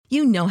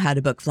You know how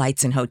to book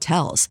flights and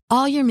hotels.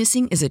 All you're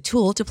missing is a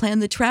tool to plan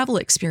the travel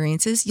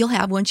experiences you'll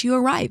have once you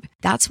arrive.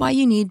 That's why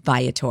you need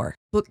Viator.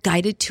 Book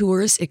guided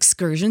tours,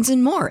 excursions,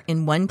 and more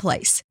in one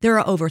place. There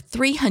are over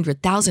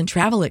 300,000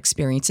 travel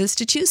experiences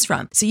to choose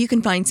from, so you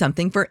can find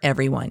something for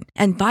everyone.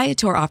 And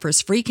Viator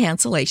offers free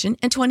cancellation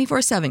and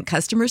 24/7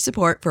 customer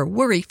support for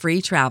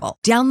worry-free travel.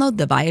 Download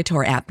the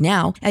Viator app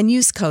now and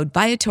use code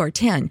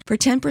Viator10 for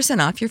 10%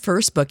 off your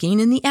first booking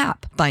in the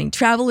app. Find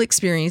travel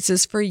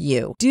experiences for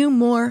you. Do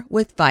more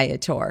with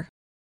Viator.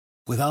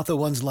 Without the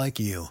ones like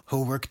you,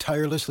 who work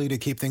tirelessly to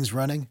keep things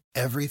running,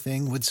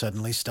 everything would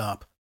suddenly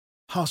stop.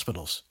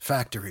 Hospitals,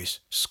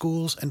 factories,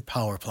 schools, and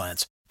power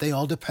plants, they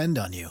all depend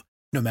on you.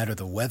 No matter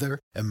the weather,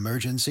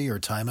 emergency, or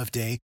time of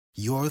day,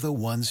 you're the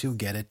ones who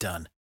get it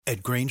done.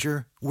 At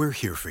Grainger, we're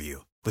here for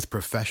you with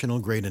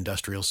professional-grade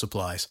industrial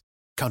supplies.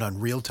 Count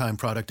on real-time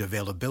product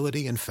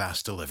availability and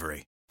fast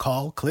delivery.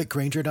 Call, click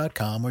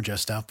Grainger.com, or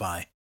just stop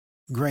by.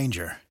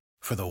 Grainger,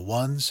 for the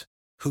ones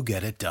who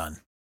get it done.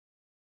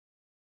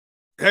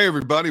 Hey,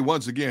 everybody.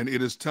 Once again,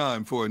 it is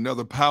time for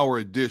another power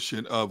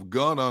edition of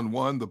Gun on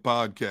One, the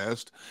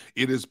podcast.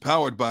 It is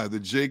powered by the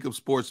Jacob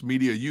Sports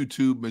Media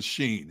YouTube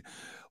machine.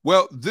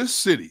 Well, this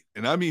city,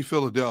 and I mean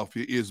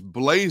Philadelphia, is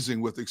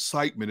blazing with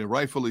excitement, and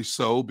rightfully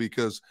so,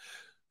 because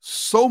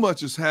so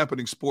much is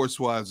happening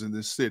sports-wise in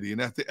this city.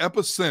 And at the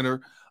epicenter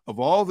of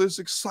all this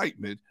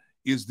excitement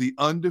is the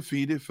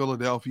undefeated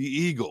Philadelphia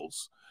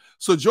Eagles.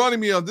 So joining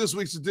me on this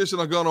week's edition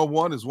of Gun on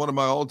One is one of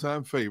my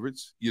all-time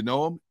favorites. You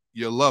know him,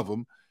 you love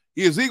him.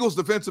 He is Eagles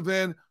defensive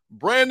end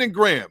Brandon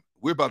Graham.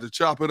 We're about to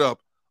chop it up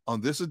on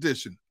this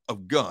edition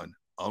of Gun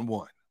on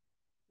One.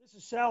 This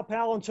is Sal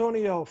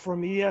Palantonio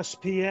from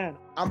ESPN.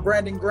 I'm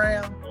Brandon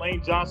Graham.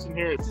 Lane Johnson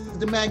here. This is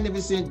the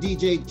magnificent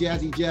DJ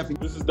Jazzy Jeff.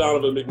 This is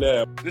Donovan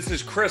McNabb. This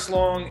is Chris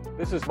Long.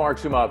 This is Mark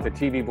Zumoff, the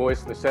TV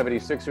voice of the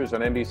 76ers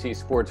on NBC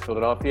Sports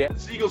Philadelphia.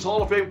 This is Eagles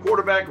Hall of Fame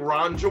quarterback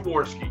Ron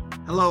Jaworski.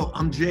 Hello,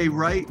 I'm Jay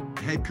Wright,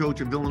 head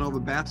coach of Villanova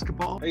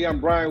basketball. Hey, I'm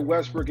Brian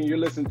Westbrook, and you're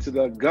listening to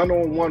the Gun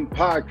on One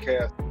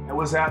podcast. And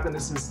what's happening?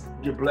 This is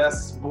your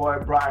blessed boy,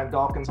 Brian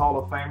Dawkins, Hall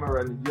of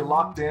Famer, and you're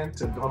locked in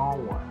to Gun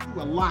on One.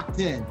 You are locked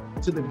in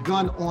to the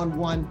Gun on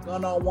One.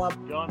 Gun on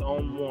One. Gun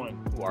on One.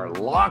 You are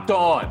locked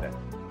on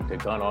to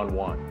Gun on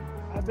One.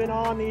 I've been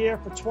on the air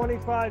for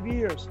 25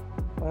 years,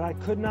 but I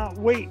could not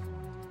wait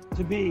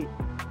to be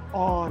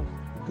on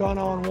Gun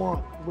on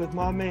One with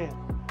my man,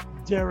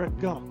 Derek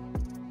Gunn.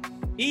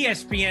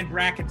 ESPN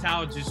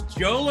bracketologist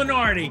Joe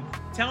Lunardi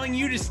telling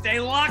you to stay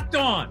locked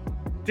on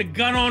to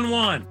Gun on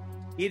One.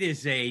 It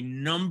is a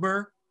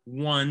number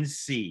one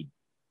seed.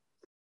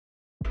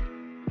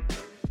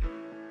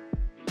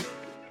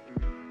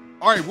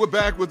 All right, we're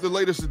back with the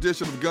latest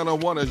edition of Gun on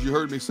One. As you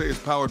heard me say, it's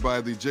powered by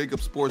the Jacob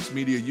Sports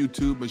Media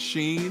YouTube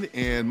machine.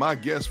 And my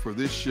guest for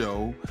this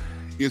show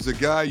is a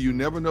guy you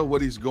never know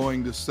what he's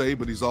going to say,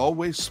 but he's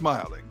always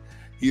smiling.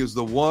 He is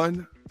the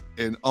one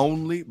and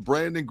only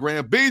Brandon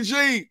Graham.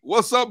 BG,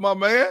 what's up, my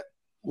man?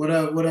 What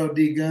up,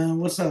 D-Gun?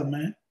 What's up,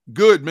 man?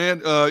 Good,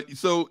 man.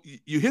 So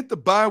you hit the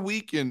bye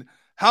week, and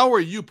how are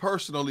you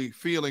personally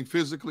feeling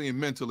physically and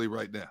mentally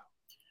right now?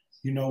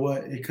 You know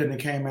what? It couldn't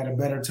have came at a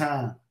better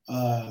time.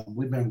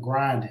 We've been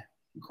grinding.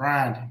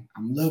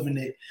 I'm loving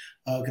it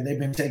because they've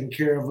been taking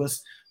care of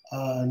us.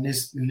 And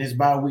this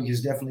bye week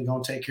is definitely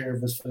going to take care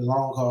of us for the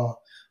long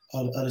haul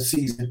of the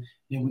season.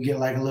 Then we get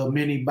like a little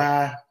mini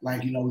bye,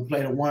 like, you know, we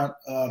play the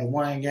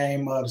one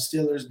game, the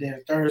Steelers, then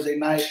Thursday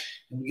night,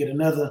 and we get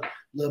another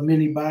little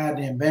mini bye,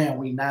 then bam,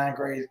 we 9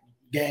 great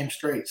games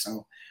straight.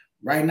 So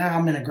right now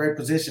I'm in a great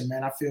position,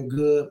 man. I feel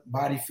good,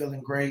 body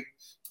feeling great.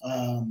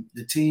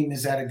 The team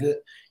is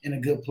in a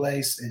good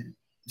place, and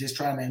just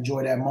trying to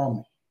enjoy that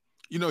moment.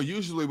 You know,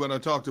 usually when I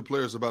talk to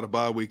players about a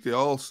bye week, they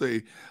all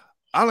say,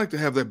 I like to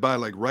have that bye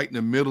like right in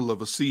the middle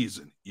of a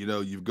season. You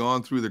know, you've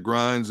gone through the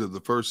grinds of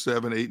the first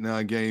 7, 8,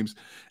 9 games,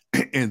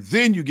 and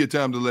then you get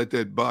time to let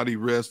that body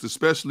rest,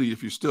 especially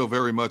if you're still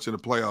very much in a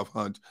playoff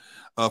hunt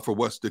for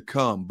what's to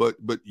come. But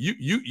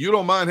you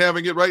don't mind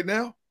having it right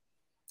now?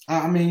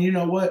 I mean, you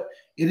know what?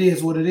 It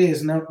is what it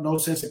is. No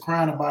sense of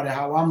crying about it.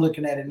 How I'm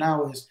looking at it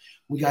now is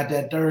we got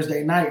that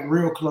Thursday night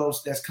real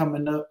close that's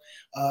coming up.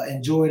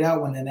 Enjoy that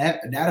one, and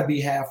that'll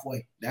be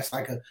halfway. That's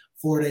like a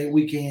 4-day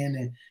weekend,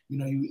 and you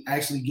know you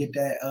actually get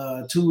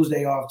that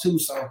Tuesday off too.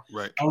 So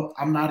right.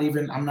 I'm not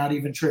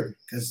even tripping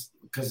because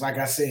like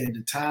I said,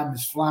 the time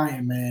is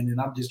flying, man,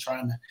 and I'm just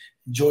trying to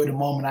enjoy the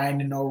moment. I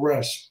ain't in no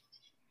rush.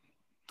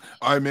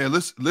 All right, man.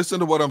 Listen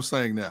to what I'm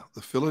saying now.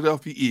 The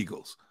Philadelphia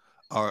Eagles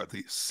are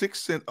the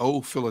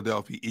 6-0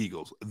 Philadelphia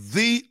Eagles,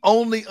 the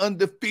only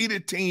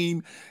undefeated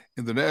team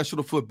in the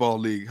National Football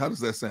League. How does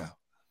that sound?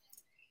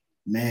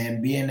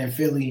 Man, being in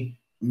Philly,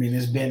 I mean,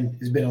 it's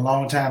been a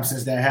long time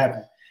since that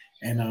happened,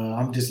 and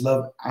I'm just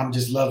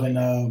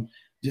loving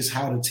just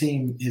how the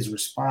team is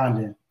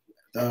responding.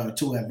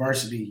 to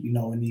adversity,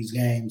 in these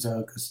games,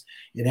 because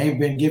it ain't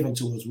been given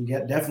to us. We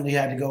definitely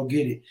had to go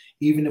get it.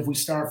 Even if we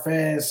start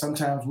fast,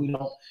 sometimes we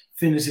don't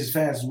finish as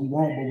fast as we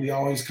want, but we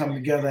always come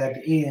together at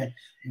the end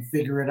and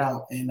figure it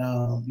out. And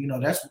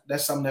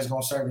that's something that's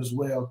gonna serve us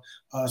well,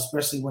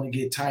 especially when it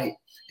get tight.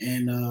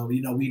 And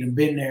we done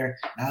been there.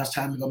 Now it's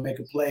time to go make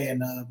a play,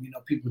 and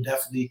people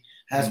definitely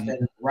has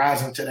been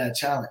rising to that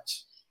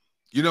challenge.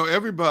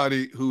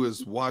 Everybody who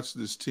has watched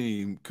this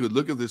team could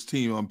look at this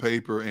team on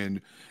paper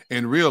and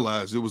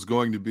realize it was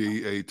going to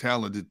be a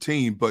talented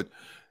team. But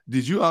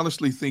did you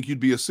honestly think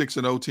you'd be a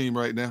 6-0 team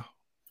right now?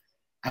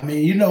 I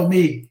mean, you know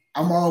me,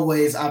 I'm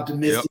always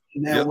optimistic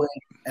in that way,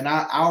 and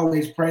I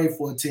always pray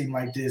for a team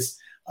like this.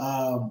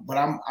 But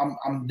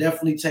I'm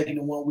definitely taking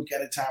it 1 week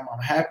at a time. I'm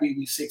happy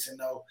we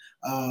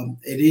 6-0.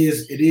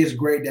 It is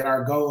great that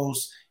our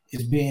goals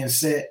is being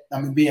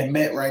being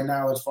met right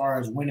now as far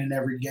as winning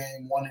every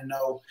game,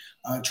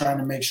 1-0, trying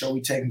to make sure we're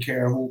taking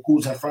care of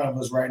who's in front of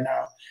us right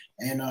now.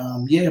 And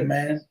I'm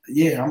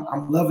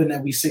loving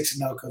that we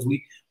 6-0 because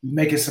we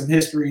making some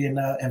history in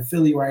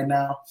Philly right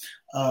now.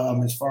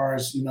 As far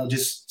as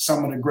just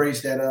some of the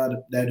greats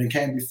that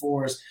came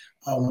before us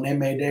when they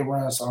made their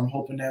run. So I'm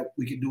hoping that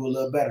we can do a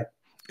little better.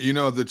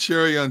 The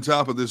cherry on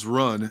top of this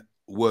run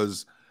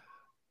was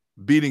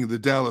beating the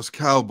Dallas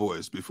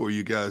Cowboys before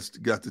you guys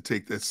got to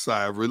take that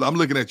sigh of relief. I'm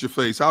looking at your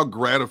face. How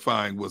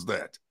gratifying was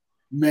that?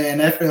 Man,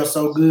 that felt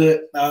so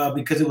good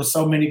because it was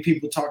so many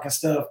people talking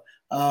stuff.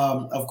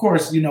 Of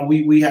course,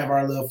 we have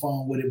our little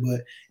fun with it,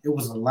 but it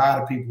was a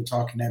lot of people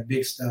talking that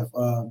big stuff.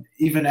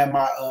 Even at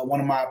my one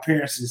of my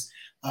appearances,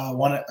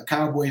 a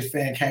Cowboys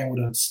fan came with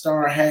a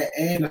star hat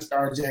and a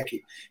star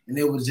jacket, and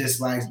it was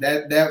just like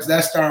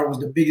that star was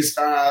the biggest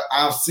star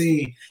I've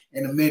seen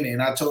in a minute.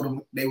 And I told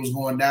him they was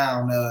going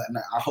down, and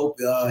I hope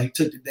he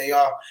took the day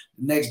off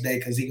the next day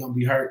because he's gonna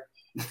be hurt.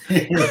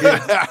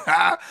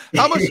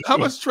 How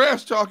much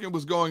trash talking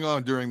was going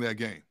on during that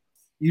game?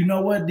 You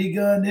know what,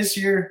 D-Gun, this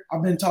year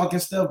I've been talking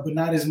stuff, but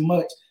not as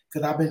much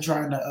because I've been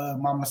trying to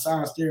my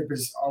massage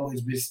therapist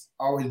always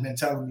been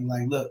telling me,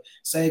 like, look,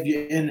 save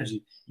your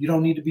energy. You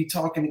don't need to be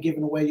talking and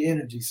giving away your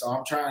energy. So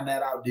I'm trying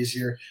that out this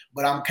year.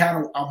 But I'm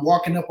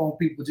walking up on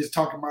people, just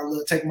taking my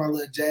little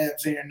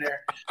jabs here and there,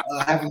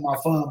 having my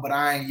fun, but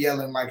I ain't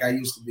yelling like I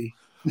used to be.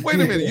 Wait a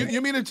minute. You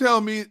mean to tell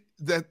me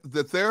that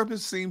the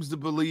therapist seems to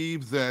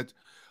believe that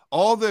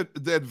all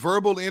that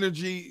verbal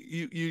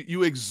energy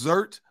you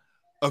exert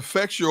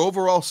affects your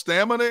overall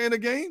stamina in a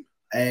game?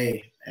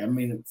 Hey, I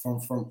mean,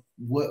 from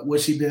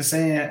what she been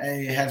saying,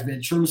 it has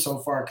been true so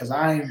far because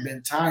I ain't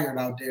been tired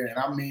out there. And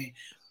I mean,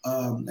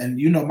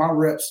 my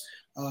reps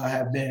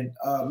have been,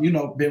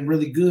 been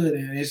really good.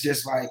 And it's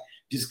just like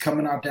just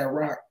coming out that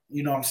rock,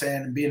 you know what I'm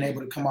saying, and being able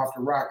to come off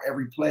the rock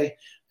every play,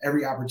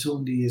 every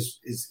opportunity is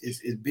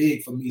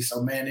big for me.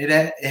 So, man, it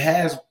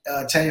has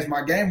changed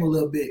my game a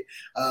little bit.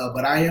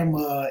 But I am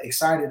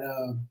excited,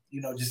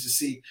 just to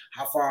see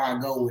how far I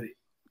go with it.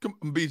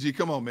 BG,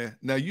 come on, man.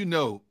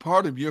 Now,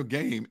 part of your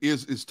game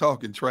is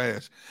talking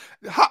trash.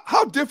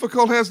 How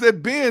difficult has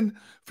that been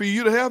for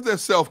you to have that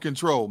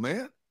self-control,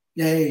 man?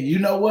 Yeah, you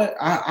know what?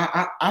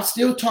 I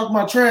still talk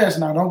my trash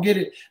now. Don't get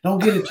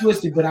it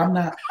twisted, but I'm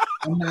not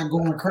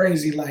going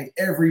crazy like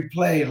every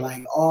play,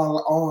 like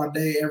all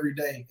day, every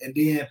day, and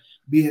then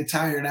being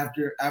tired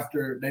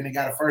after then they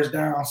got a first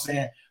down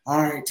saying,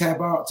 all right, tap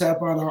out,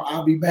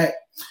 I'll be back.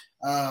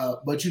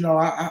 But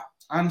I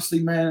honestly,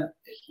 man,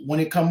 when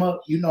it come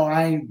up,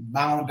 I ain't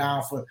bowing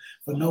down for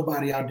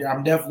nobody out there.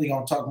 I'm definitely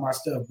gonna talk my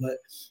stuff,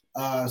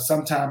 but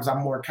sometimes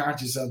I'm more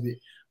conscious of it.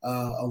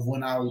 Of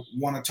when I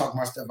want to talk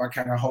my stuff, I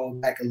kind of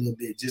hold back a little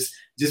bit, just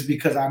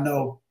because I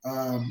know,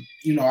 I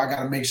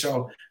got to make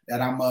sure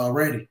that I'm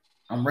ready.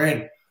 I'm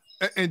ready.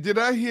 And did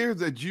I hear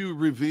that you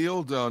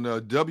revealed on a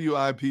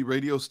WIP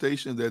radio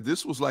station that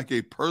this was like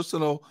a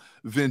personal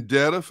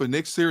vendetta for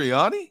Nick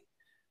Sirianni?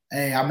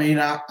 Hey, I mean,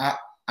 I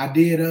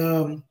did.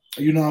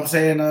 You know what I'm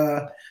saying?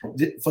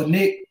 For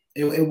Nick,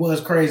 it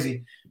was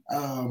crazy.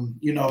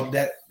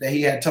 That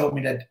he had told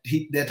me that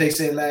they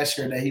said last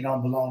year that he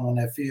don't belong on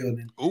that field.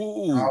 And I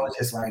was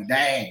just like,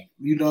 dang,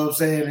 you know what I'm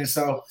saying? And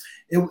so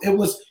it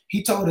was,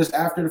 he told us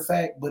after the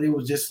fact, but it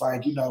was just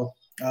like, he was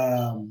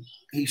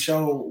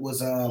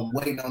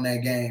waiting on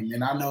that game.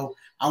 And I know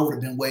I would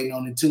have been waiting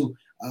on it too.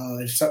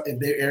 If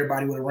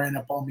everybody would have ran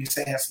up on me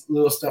saying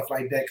little stuff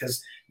like that,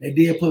 because they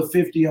did put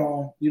 50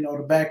 on,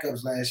 the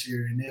backups last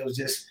year. And it was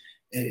just,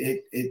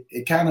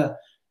 it kind of,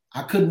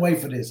 I couldn't wait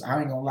for this.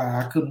 I ain't gonna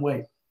lie. I couldn't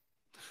wait.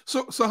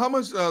 So how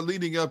much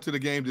leading up to the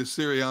game did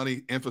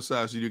Sirianni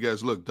emphasize to you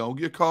guys, look, don't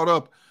get caught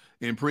up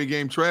in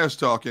pregame trash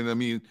talking? I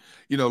mean,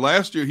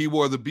 last year he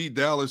wore the Beat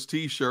Dallas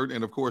T-shirt,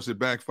 and, of course, it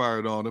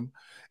backfired on him.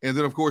 And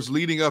then, of course,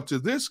 leading up to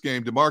this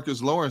game,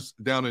 DeMarcus Lawrence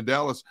down in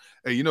Dallas,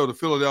 hey, the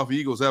Philadelphia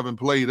Eagles haven't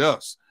played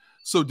us.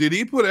 So did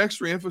he put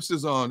extra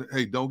emphasis on,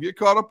 hey, don't get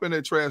caught up in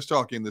that trash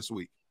talking this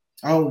week?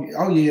 Oh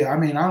yeah. I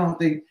mean, I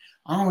don't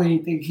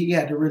even think he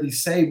had to really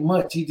say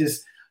much. He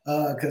just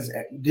because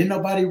didn't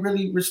nobody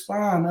really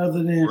respond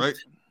other than, right.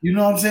 You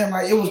know what I'm saying?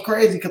 Like, it was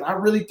crazy because I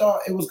really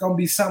thought it was going to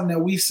be something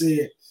that we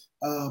said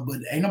but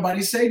ain't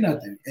nobody say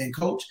nothing. And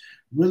coach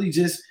really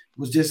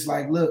was just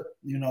like, look,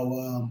 we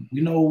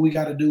know what we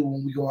got to do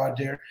when we go out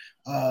there.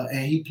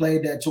 And he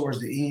played that towards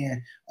the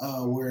end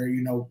where,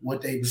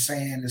 what they were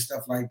saying and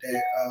stuff like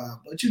that.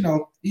 But,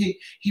 he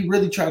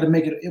really tried to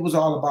make it. It was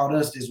all about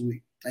us this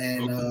week.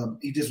 And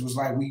he just was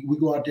like, we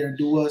go out there and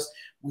do us,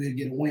 we'll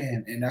get a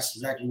win. And that's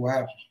exactly what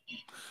happened.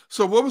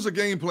 So what was the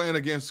game plan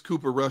against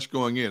Cooper Rush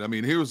going in? I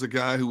mean, here was a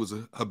guy who was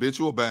a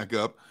habitual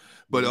backup,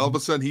 but all of a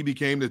sudden he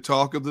became the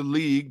talk of the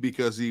league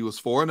because he was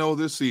 4-0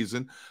 this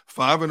season,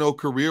 5-0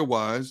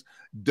 career-wise,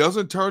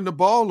 doesn't turn the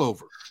ball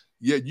over.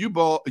 Yet you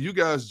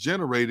guys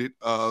generated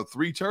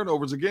 3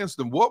 turnovers against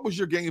him. What was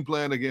your game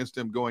plan against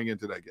him going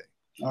into that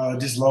game?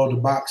 Just load the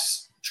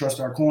box,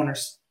 trust our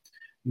corners.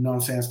 You know what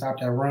I'm saying? Stop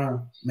that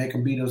run, make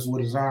him beat us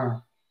with his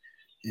arm.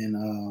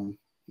 And,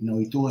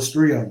 he threw us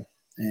 3 of them.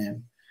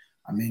 And,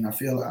 I mean, I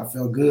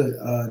feel good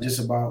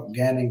just about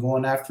Gannon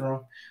going after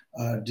him,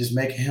 just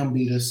making him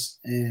beat us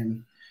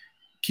and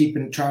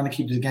trying to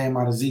keep the game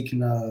out of Zeke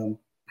and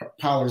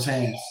Pollard's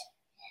hands.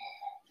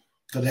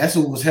 Because that's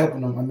what was helping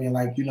them. I mean,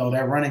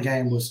 that running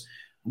game was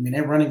 –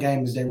 their running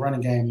game is their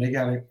running game. They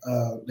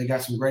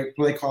got some great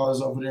play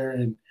callers over there,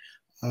 and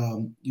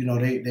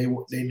they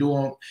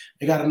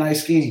got a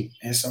nice scheme,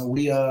 and so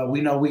we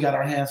know we got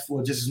our hands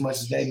full just as much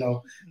as they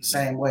know the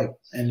same way,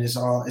 and it's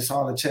all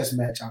a chess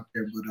match out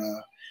there. But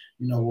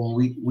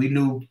when we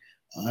knew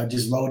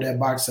just load that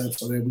box up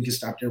so that we could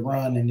stop their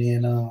run and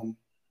then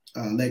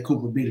let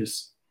Cooper beat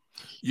us.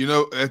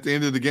 At the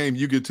end of the game,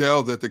 you could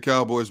tell that the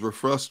Cowboys were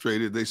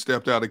frustrated. They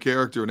stepped out of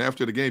character. And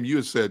after the game, you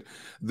had said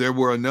there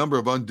were a number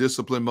of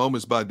undisciplined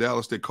moments by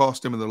Dallas that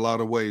cost him in a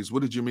lot of ways.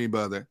 What did you mean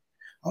by that?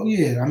 Oh,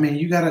 yeah. I mean,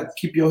 you got to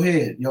keep your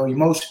head, your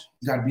emotion.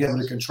 You got to be able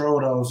to control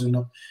those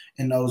in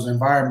those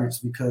environments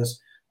because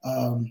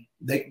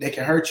they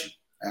can hurt you,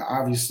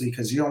 obviously,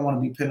 because you don't want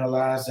to be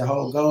penalized. The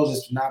whole goal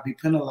is to not be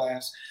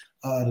penalized.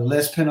 The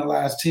less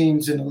penalized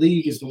teams in the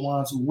league is the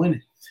ones who win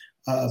it.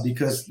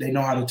 Because they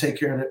know how to take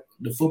care of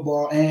the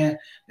football and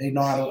they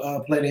know how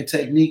to play their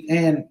technique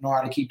and know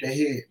how to keep their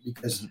head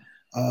because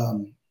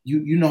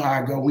you know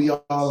how I go. We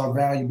all are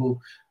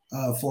valuable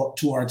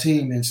to our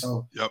team. And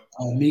so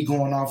me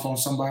going off on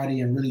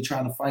somebody and really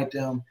trying to fight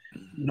them,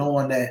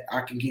 knowing that I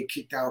can get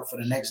kicked out for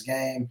the next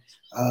game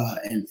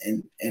and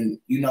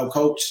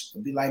coach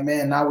will be like,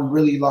 man, now we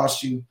really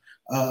lost you.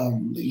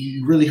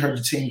 You really hurt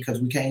the team because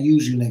we can't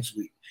use you next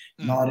week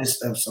and all this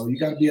stuff. So you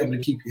got to be able to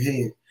keep your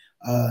head.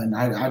 And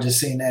I just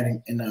seen that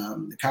in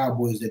the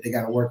Cowboys that they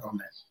got to work on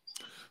that.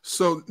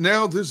 So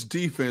now this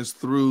defense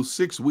through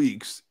 6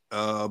 weeks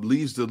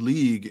leads the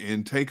league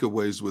in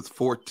takeaways with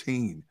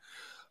 14.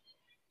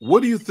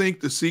 What do you think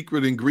the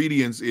secret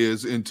ingredients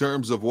is in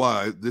terms of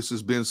why this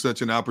has been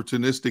such an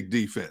opportunistic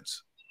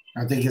defense?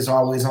 I think it's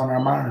always on our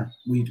mind.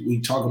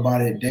 We talk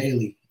about it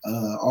daily,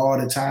 all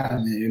the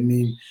time. I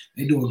mean,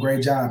 they do a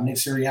great job. Nick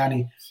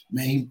Sirianni,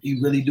 man, he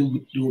really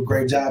do a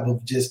great job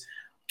of just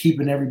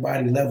keeping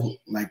everybody level.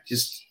 Look,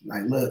 just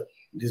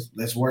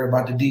let's worry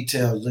about the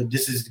details. Look,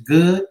 this is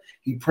good.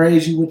 He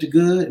praise you with the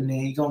good, and then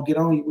he gonna get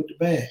on you with the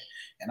bad.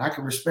 And I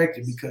can respect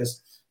it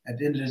because at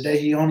the end of the day,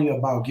 he only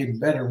about getting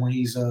better when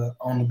he's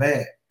on the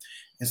bad.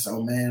 And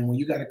so, man, when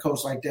you got a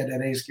coach like that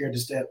ain't scared to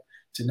step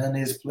to none of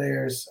his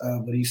players,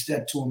 but he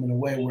stepped to them in a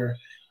way where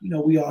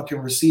we all can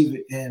receive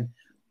it. And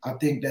I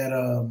think that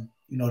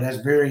that's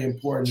very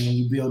important when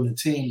you build a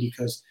team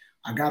because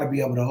I got to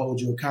be able to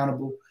hold you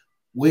accountable.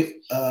 With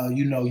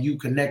you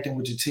connecting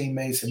with your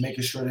teammates and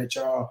making sure that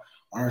y'all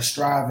are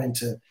striving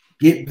to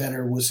get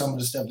better with some of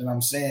the stuff that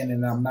I'm saying,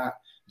 and I'm not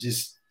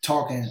just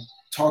talking.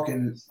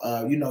 I'm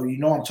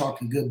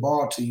talking good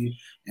ball to you,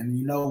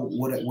 and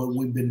what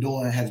we've been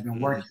doing has been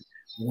working.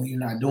 But when you're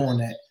not doing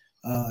that,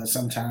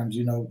 sometimes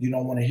you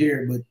don't want to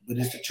hear it, but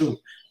it's the truth.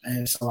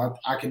 And so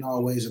I can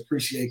always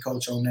appreciate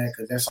Coach on that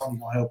because that's only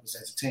gonna help us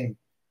as a team.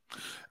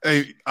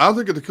 Hey, I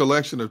look at the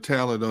collection of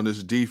talent on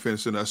this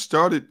defense, and I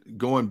started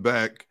going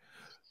back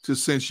to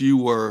since you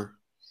were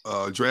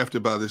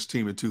drafted by this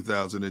team in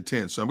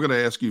 2010. So I'm going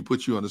to ask you,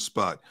 put you on the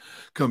spot.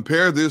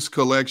 Compare this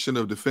collection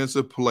of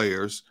defensive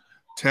players,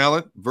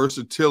 talent,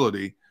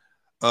 versatility,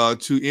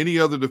 to any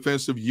other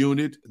defensive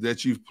unit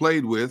that you've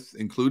played with,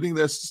 including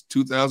this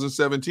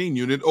 2017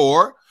 unit,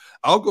 or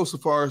I'll go so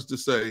far as to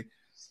say,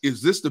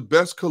 is this the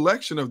best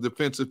collection of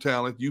defensive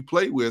talent you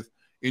played with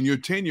in your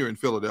tenure in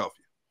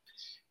Philadelphia?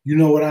 You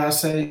know what I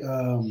say?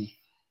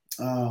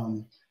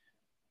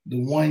 The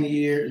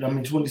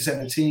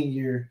 2017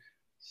 year,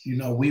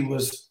 we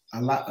was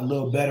a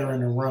little better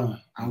in the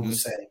run, I would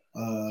say,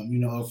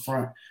 up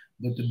front.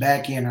 But the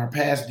back end, our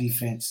pass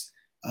defense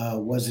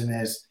wasn't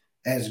as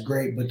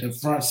great, but the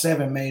front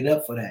seven made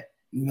up for that.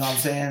 You know what I'm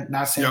saying?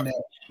 Not saying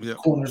that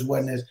corners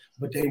wasn't as,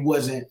 but they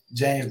wasn't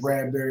James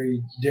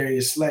Bradbury,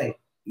 Darius Slay,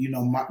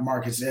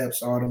 Marcus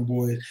Epps, all them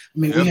boys. I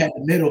mean, we had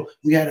the middle.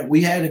 We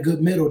had a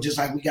good middle, just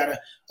like we got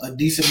a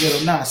decent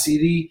middle now.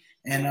 CD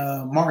and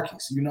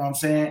Marcus, you know what I'm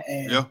saying?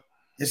 And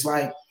it's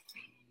like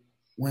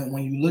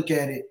when you look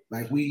at it,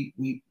 like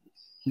we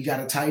we got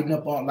to tighten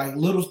up on, like,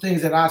 little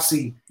things that I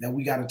see that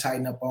we got to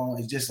tighten up on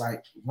is just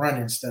like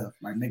running stuff,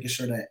 like making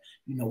sure that,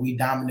 we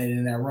dominated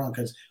in that run.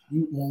 Because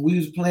when we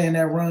was playing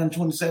that run in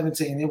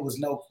 2017, it was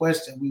no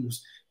question we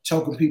was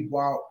choking people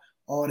out,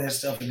 all that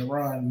stuff in the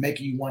run,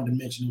 making you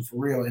one-dimensional for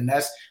real. And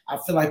I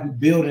feel like we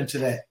build into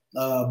that.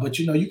 But,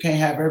 you can't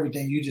have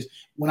everything.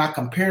 When I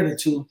compare the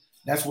two,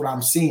 that's what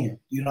I'm seeing.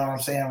 You know what I'm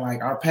saying?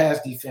 Like, our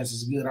pass defense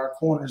is good. Our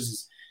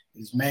corners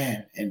is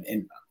man.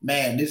 And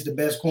man, this is the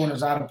best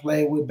corners I done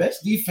played with.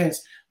 Best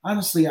defense,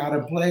 honestly, I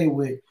done played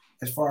with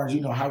as far as,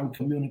 how we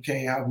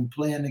communicate, how we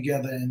playing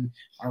together, and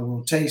our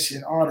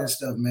rotation, all that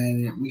stuff,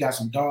 man. And we got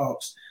some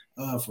dogs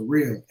for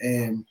real.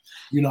 And,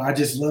 I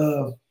just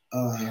love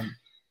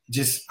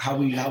just how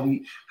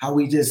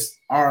we just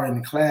are in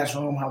the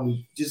classroom,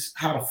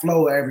 how the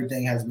flow of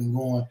everything has been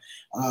going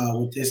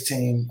with this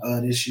team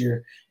this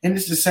year. And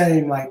it's the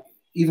same, like,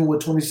 even with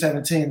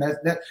 2017,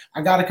 that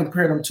I got to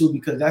compare them to,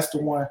 because that's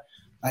the one,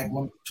 like,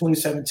 when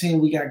 2017,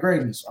 we got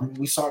greatness. I mean,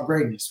 we saw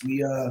greatness.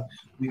 We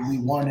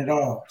won it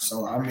all.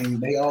 So, I mean,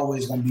 they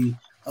always going to be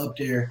up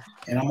there,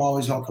 and I'm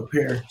always going to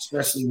compare,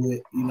 especially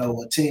with,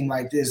 a team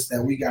like this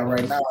that we got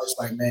right now. It's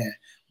like, man,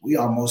 we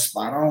almost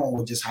spot on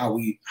with just how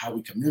we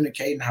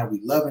communicate and how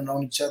we loving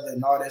on each other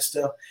and all that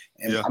stuff.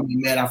 And I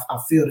mean, man, I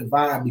feel the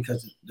vibe,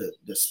 because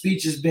the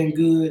speech has been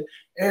good.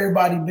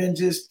 Everybody been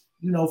just,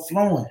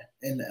 flowing.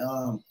 And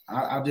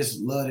I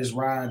just love this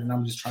ride, and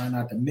I'm just trying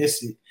not to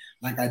miss it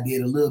like I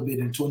did a little bit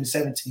in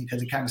 2017,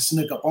 because it kind of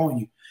snuck up on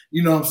you.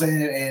 You know what I'm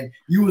saying? And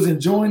you was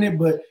enjoying it,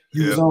 but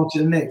you was on to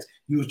the next.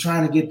 You was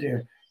trying to get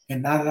there.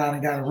 And now that I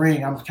done got a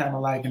ring, I'm kind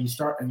of like, and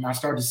I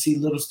start to see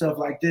little stuff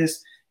like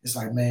this. It's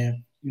like,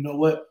 man, you know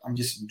what? I'm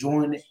just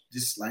enjoying it.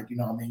 Just like,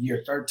 I'm in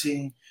year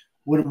 13.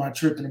 What am I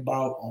tripping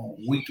about on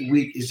week to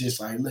week? It's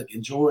just like, look,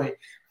 enjoy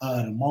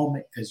the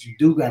moment, because you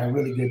do got a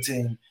really good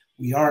team.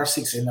 We are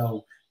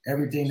 6-0.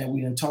 Everything that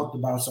we done talked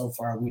about so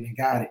far, we done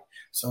got it.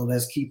 So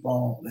let's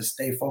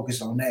stay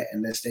focused on that,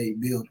 and let's stay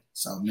building.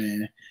 So,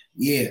 man,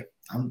 yeah,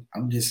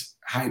 I'm just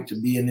hyped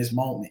to be in this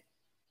moment.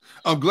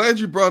 I'm glad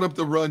you brought up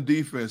the run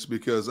defense,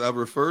 because I've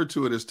referred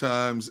to it as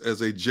times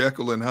as a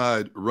Jekyll and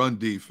Hyde run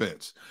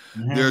defense.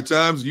 Mm-hmm. There are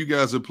times you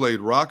guys have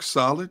played rock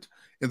solid,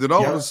 and then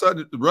all of a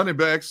sudden running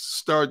backs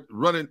start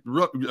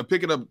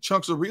picking up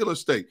chunks of real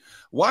estate.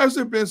 Why has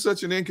there been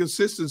such an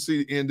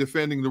inconsistency in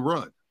defending the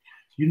run?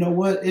 You know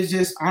what? It's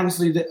just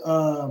honestly that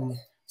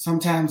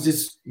sometimes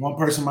just one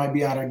person might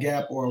be out of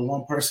gap, or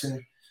one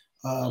person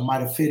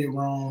might have fit it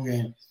wrong.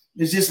 And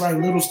it's just like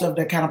little stuff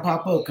that kind of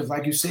pop up. Because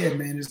like you said,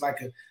 man, it's like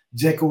a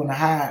Jekyll and a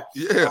Hyde.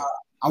 Yeah.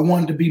 I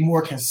wanted to be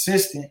more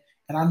consistent,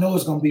 and I know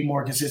it's going to be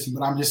more consistent,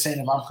 but I'm just saying,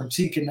 if I'm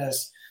critiquing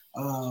us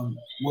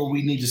where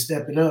we need to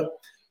step it up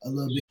a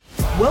little bit.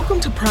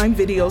 Welcome to Prime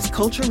Video's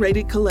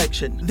Culture-Rated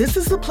Collection. This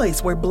is the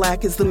place where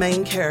Black is the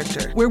main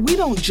character, where we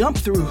don't jump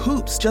through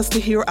hoops just to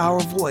hear our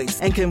voice,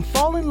 and can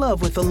fall in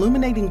love with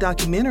illuminating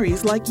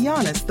documentaries like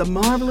Giannis, The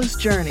Marvelous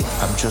Journey.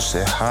 I'm just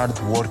a hard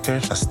worker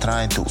that's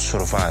trying to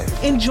survive.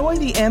 Enjoy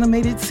the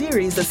animated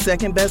series, The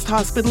Second Best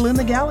Hospital in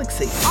the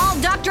Galaxy. All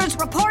doctors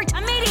report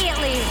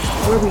immediately.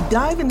 Where we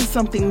dive into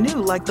something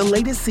new, like the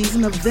latest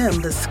season of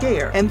Them, The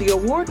Scare, and the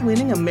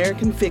award-winning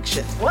American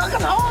Fiction.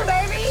 Welcome home,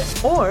 baby!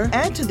 Or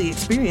add to the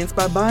experience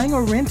by buying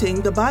or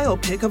renting the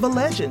biopic of a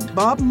legend,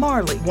 Bob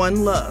Marley,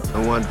 One Love.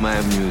 I want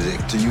my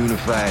music to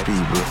unify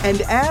people.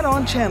 And add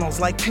on channels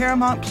like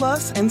Paramount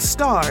Plus and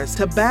Stars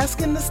to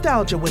bask in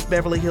nostalgia with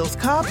Beverly Hills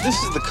Cop. This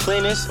is the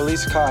cleanest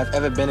police car I've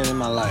ever been in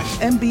my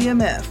life. And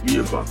BMF.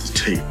 You're about to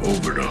take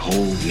over the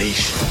whole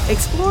nation.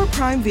 Explore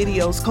Prime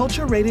Video's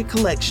Culture-Rated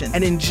Collection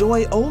and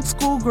enjoy old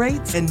school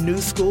greats and new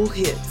school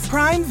hits.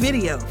 Prime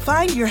Video.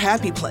 Find your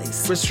happy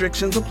place.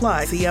 Restrictions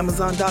apply. See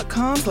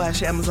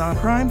Amazon.com/Amazon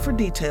Prime for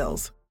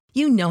details.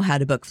 You know how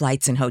to book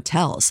flights and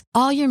hotels.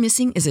 All you're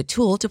missing is a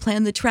tool to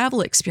plan the travel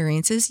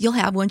experiences you'll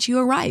have once you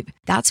arrive.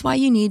 That's why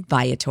you need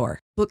Viator.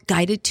 Book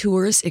guided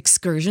tours,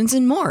 excursions,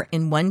 and more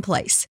in one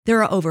place.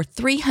 There are over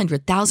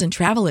 300,000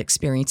 travel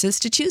experiences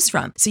to choose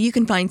from, so you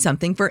can find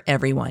something for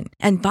everyone.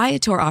 And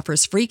Viator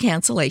offers free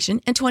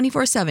cancellation and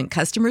 24/7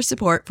 customer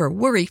support for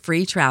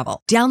worry-free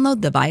travel.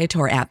 Download the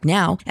Viator app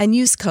now and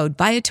use code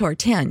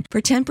Viator10 for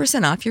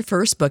 10% off your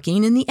first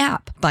booking in the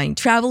app. Find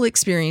travel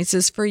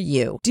experiences for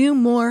you. Do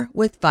more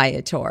with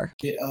Viator.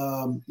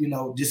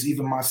 Just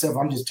even myself,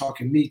 I'm just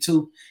talking me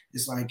too.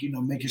 It's like,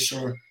 making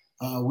sure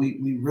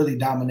we really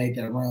dominate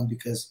that run,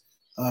 because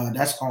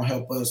that's going to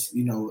help us,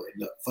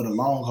 for the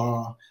long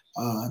haul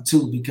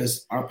too,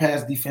 because our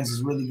pass defense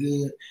is really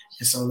good.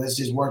 And so let's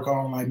just work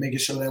on making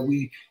sure that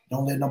we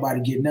don't let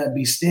nobody get nothing,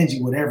 be stingy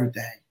with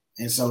everything.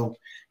 And so,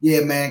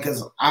 yeah, man,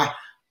 because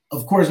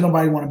of course,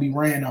 nobody want to be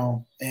ran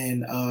on,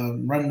 and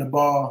running the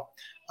ball.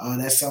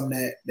 That's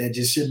something that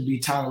just shouldn't be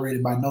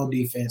tolerated by no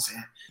defense.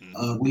 And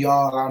I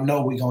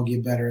know we're going to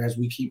get better as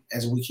we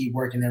keep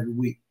working every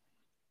week.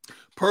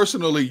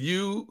 Personally,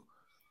 you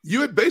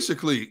had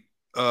basically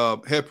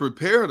had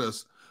prepared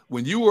us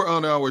when you were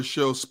on our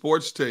show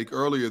Sports Take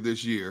earlier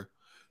this year.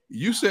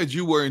 You said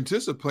you were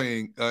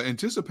anticipating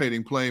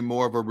playing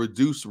more of a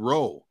reduced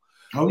role.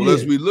 Oh, well, yeah.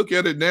 as we look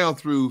at it now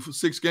through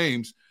 6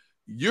 games,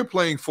 you're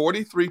playing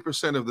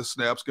 43% of the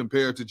snaps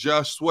compared to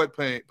Josh Sweat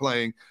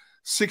playing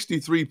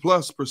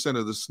 63+%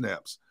 of the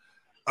snaps.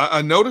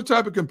 I know the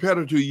type of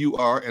competitor you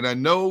are, and I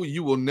know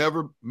you will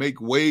never make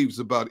waves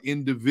about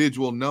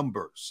individual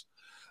numbers.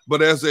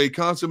 But as a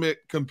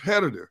consummate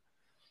competitor,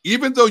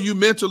 even though you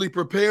mentally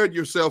prepared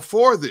yourself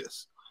for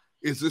this,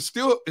 is it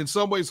still in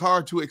some ways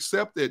hard to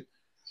accept that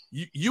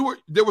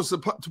there was a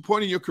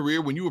point in your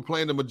career when you were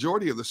playing the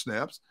majority of the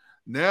snaps.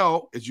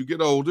 Now, as you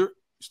get older,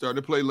 you start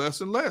to play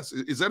less and less.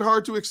 Is that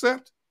hard to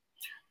accept?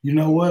 You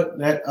know what?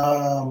 That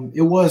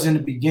it was in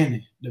the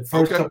beginning, the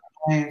first couple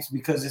of games,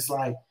 because it's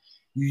like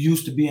you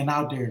used to being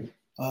out there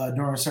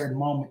during certain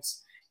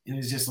moments, and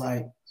it's just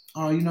like,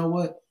 oh, you know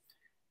what?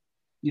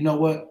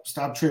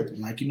 Stop tripping.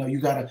 Like, you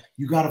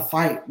gotta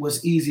fight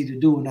what's easy to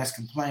do, and that's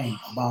complain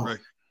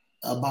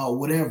about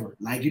whatever.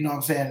 Like, you know what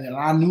I'm saying? And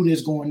I knew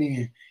this going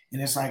in,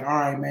 and it's like, all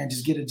right, man,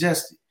 just get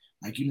adjusted.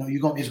 Like,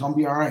 it's gonna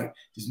be all right.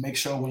 Just make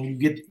sure when you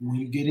get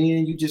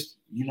in, you just,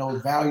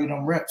 value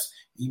them reps.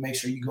 You make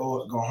sure you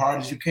go hard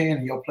as you can,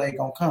 and your play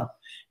gonna come.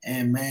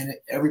 And man,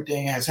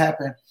 everything has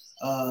happened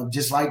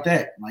just like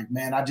that. Like,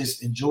 man, I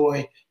just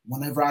enjoy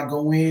whenever I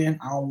go in.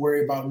 I don't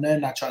worry about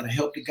nothing. I try to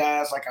help the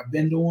guys like I've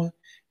been doing.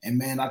 And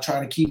man, I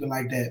try to keep it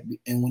like that.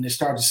 And when it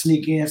starts to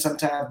sneak in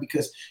sometimes,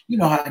 because you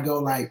know how to go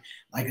like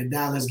a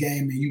Dallas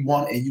game, and you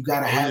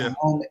gotta have a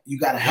moment, you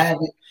gotta have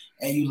it,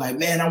 and you like,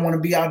 man, I want to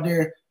be out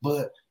there.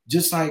 But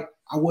just like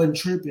I wasn't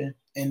tripping,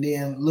 and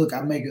then look,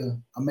 I make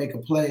a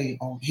play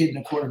on hitting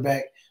the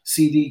quarterback,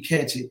 CD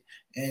catch it,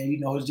 and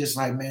it's just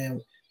like, man,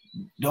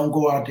 don't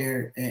go out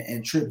there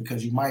and trip,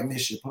 because you might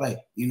miss your play.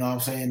 You know what I'm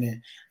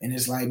saying? And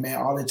it's like,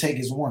 man, all it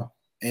takes is one.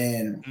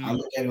 And I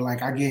look at it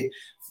like I get,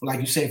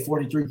 like you say,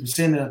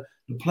 43% of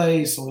the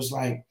plays. So it's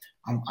like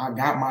I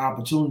got my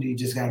opportunity,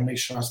 just got to make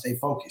sure I stay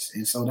focused.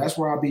 And so that's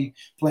where I'll be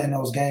playing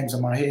those games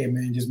in my head,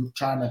 man, just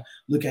trying to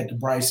look at the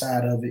bright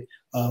side of it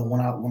when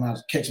I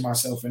catch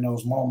myself in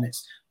those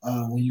moments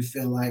when you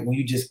feel like, when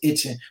you just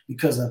itching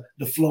because of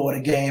the flow of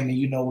the game,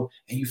 and and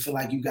you feel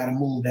like you got to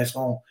move that's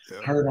going to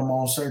hurt them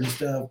on certain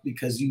stuff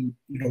because you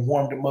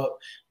warmed them up.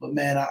 But,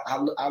 man,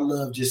 I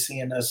love just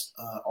seeing us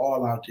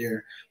all out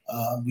there,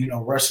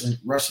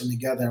 rushing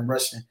together and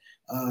rushing,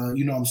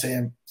 you know what I'm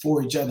saying,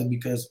 for each other,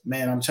 because,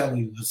 man, I'm telling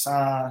you,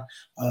 Hassan,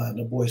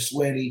 the boy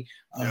Sweaty,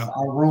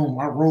 our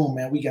room,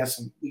 man, we got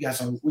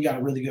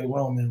a really good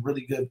room and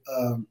really good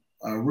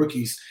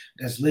rookies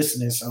that's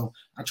listening. So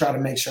I try to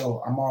make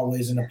sure I'm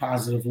always in a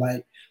positive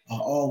light,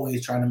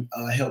 always trying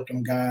to help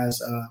them guys,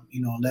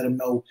 let them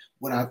know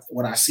what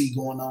I see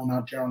going on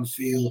out there on the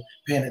field,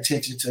 paying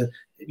attention to,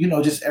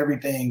 just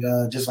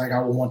everything, just like I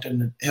would want them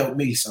to help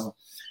me. So,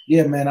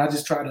 yeah, man, I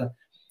just try to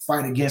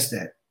fight against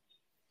that.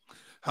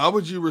 How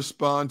would you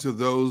respond to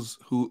those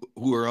who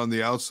are on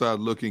the outside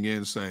looking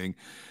in, saying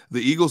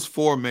the Eagles'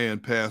 4-man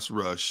pass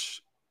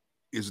rush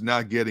is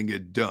not getting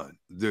it done?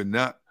 They're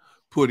not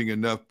putting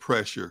enough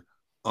pressure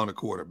on a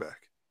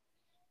quarterback.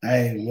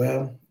 Hey,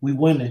 well, we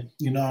winning.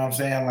 You know what I'm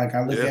saying? Like,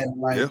 I look at it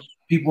like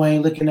people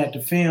ain't looking at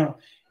the film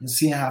and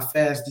seeing how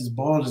fast this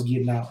ball is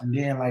getting out. And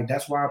then, like,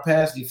 that's why our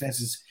pass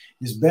defense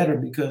is better,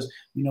 because,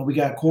 we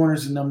got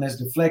corners in them that's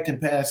deflecting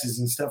passes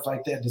and stuff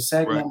like that. The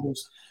sack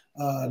numbers,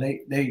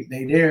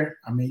 they there.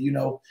 I mean,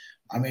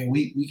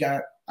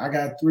 I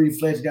got 3,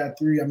 Fletch got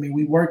 3. I mean,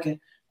 we working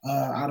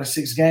out of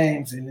 6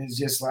 games, and it's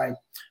just like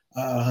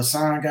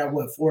Hassan got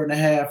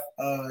 4.5.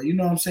 You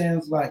know what I'm saying?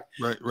 It's like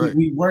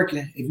we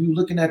working. If you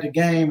looking at the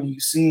game and you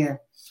seeing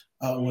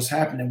what's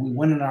happening, we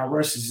winning our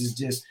rushes. Is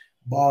just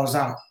balls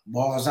out,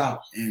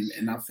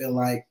 and I feel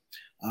like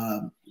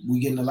we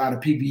getting a lot of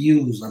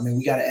PBUs. I mean,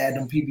 we got to add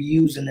them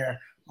PBUs in there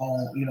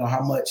on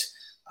how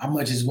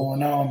much is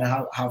going on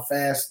and how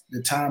fast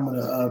the time of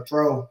the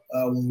throw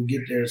when we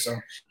get there. So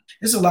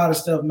it's a lot of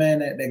stuff, man,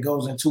 that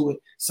goes into it.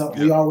 So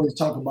we always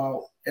talk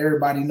about,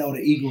 everybody know the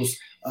Eagles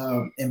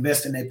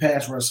invest in their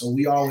pass rush, so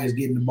we always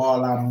getting the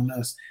ball out on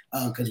us.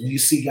 Because when you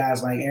see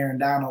guys like Aaron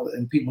Donald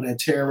and people that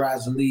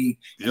terrorize the league,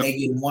 and they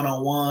getting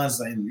one-on-ones,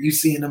 and you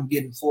seeing them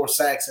getting 4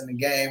 sacks in the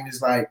game,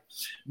 it's like,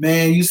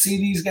 man, you see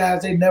these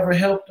guys, they never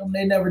helped them,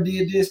 they never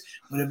did this.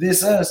 But if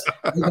it's us,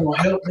 they're going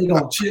to help, they're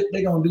going to chip,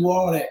 they're going to do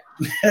all that.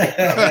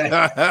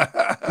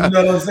 You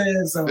know what I'm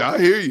saying? So I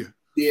hear you.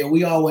 Yeah,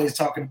 we always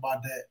talking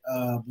about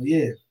that. But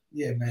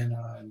yeah,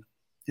 man,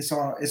 it's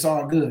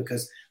all good,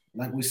 because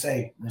like we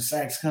say, when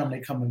sacks come, they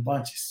come in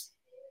bunches.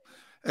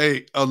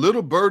 Hey, a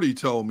little birdie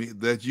told me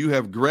that you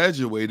have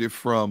graduated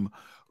from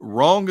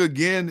wrong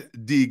again,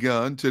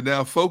 D-Gun, to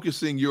now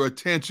focusing your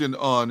attention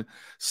on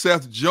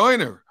Seth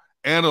Joyner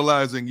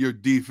analyzing your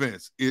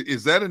defense.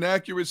 Is that an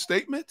accurate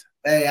statement?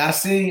 Hey, I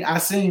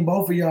seen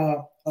both of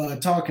y'all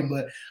talking,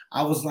 but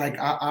I was like,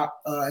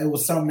 it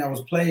was something that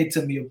was played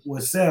to me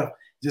with Seth,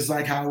 just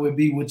like how it would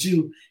be with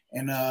you.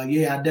 And I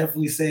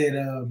definitely said,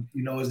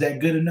 is that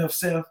good enough,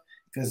 Seth?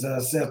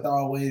 Because Seth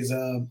always,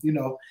 you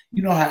know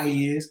how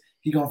he is.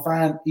 He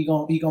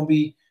gonna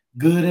be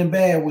good and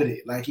bad with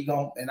it. Like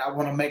and I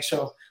want to make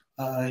sure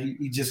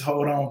he just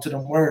hold on to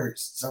them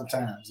words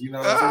sometimes. You know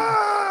what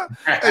I'm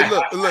saying? Hey,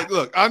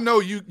 look. I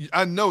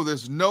know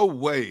there's no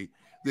way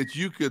that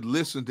you could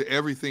listen to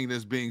everything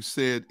that's being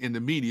said in the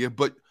media,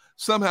 but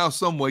somehow,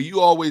 some way, you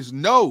always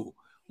know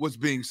what's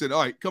being said.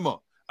 All right, come on.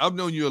 I've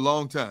known you a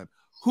long time.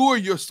 Who are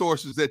your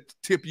sources that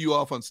tip you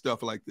off on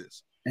stuff like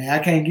this? And I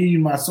can't give you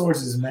my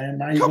sources, man.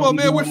 Come on,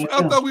 man.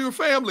 I thought we were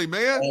family,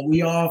 man.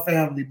 We all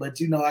family, but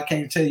I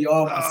can't tell you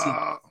all my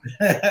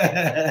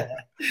secrets.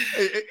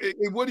 Hey,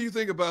 what do you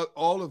think about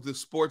all of the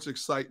sports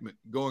excitement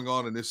going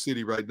on in this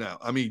city right now?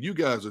 I mean, you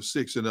guys are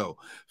 6-0.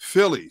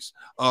 Phillies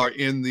are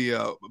in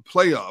the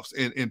playoffs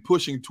and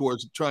pushing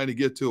towards trying to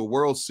get to a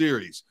World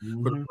Series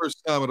for the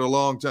first time in a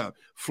long time.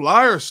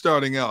 Flyers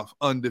starting off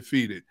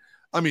undefeated.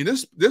 I mean,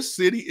 this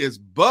city is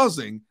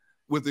buzzing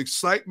with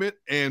excitement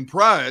and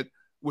pride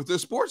with their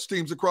sports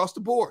teams across the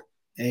board.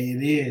 Hey,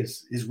 it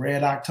is. It's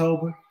Red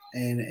October,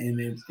 and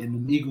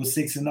the Eagles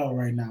 6-0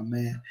 right now,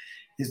 man.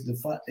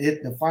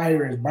 The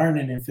fire is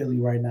burning in Philly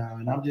right now,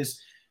 and I'm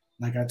just,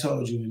 like I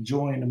told you,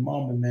 enjoying the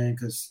moment, man,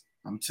 because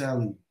I'm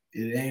telling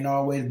you, it ain't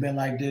always been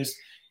like this,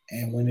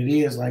 and when it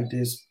is like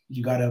this,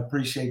 you got to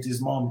appreciate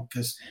this moment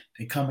because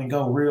they come and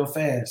go real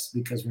fast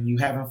because when you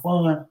having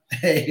fun,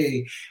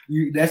 hey,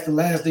 that's the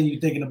last thing you're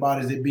thinking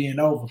about is it being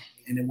over,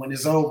 and then when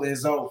it's over,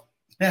 it's over.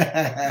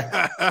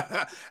 Hey,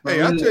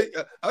 I'll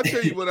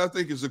tell you what I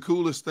think is the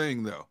coolest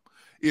thing, though,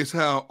 is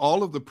how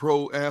all of the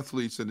pro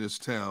athletes in this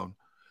town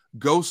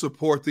go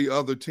support the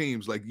other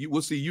teams. Like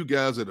we'll see you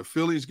guys at a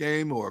Phillies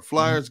game or a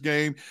Flyers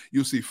game.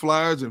 You'll see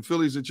Flyers and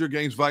Phillies at your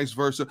games, vice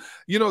versa.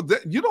 You know,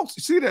 that you don't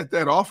see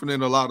that often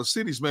in a lot of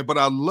cities, man. But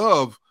I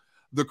love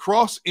the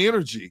cross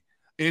energy.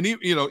 And,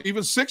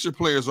 even Sixer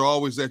players are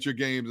always at your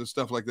games and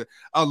stuff like that.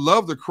 I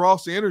love the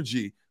cross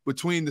energy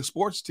between the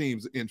sports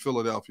teams in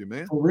Philadelphia,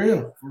 man. For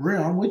real.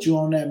 I'm with you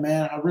on that,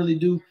 man. I really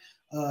do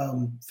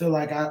feel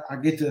like I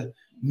get to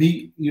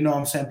meet,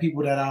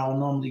 people that I don't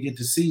normally get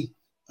to see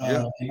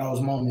in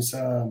those moments.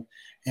 And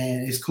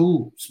it's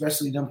cool,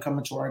 especially them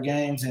coming to our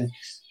games. And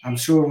I'm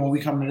sure when we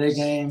come to their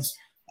games,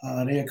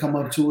 they'll come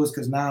up to us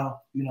because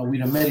now, we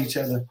done met each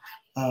other,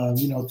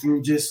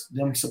 through just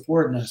them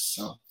supporting us.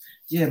 So,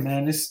 yeah,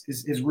 man,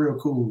 it's real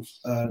cool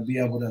to be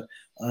able to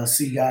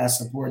see guys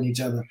supporting each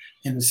other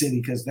in the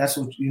city because that's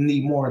what you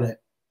need more of that.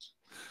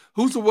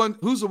 Who's the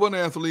one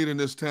athlete in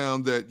this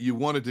town that you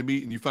wanted to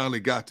meet and you finally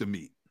got to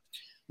meet?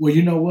 Well,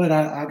 you know what?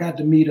 I got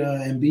to meet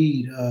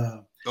Embiid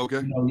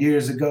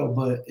years ago,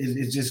 but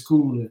it's just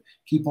cool to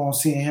keep on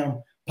seeing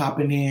him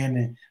popping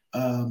in.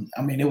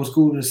 And it was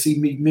cool to see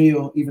Meek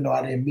Mill, even though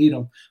I didn't meet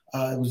him.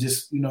 It was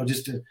just,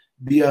 just to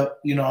be up,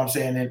 in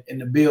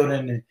the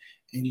building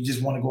and you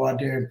just want to go out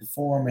there and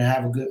perform and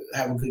have a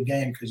good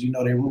game because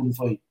they're rooting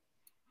for you.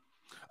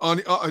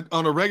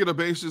 On a regular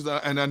basis,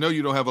 and I know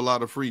you don't have a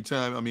lot of free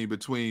time,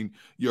 between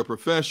your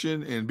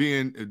profession and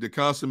being the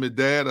consummate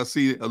dad, I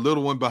see a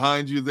little one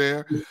behind you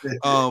there.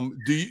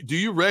 Do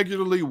you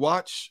regularly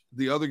watch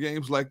the other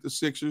games like the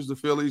Sixers, the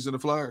Phillies, and the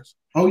Flyers?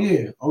 Oh,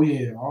 yeah.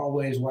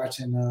 Always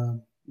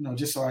watching,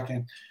 just so I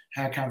can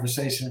have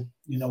conversation,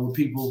 with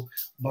people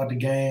about the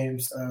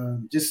games.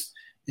 Just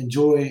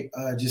enjoy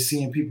just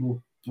seeing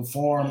people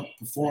perform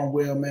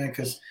well, man,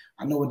 because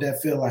I know what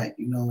that feel like,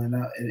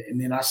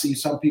 and then I see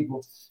some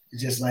people,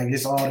 it's just like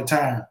it's all the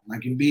time,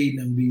 like Embiid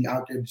and be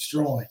out there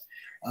destroying,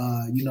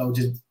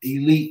 just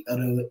elite of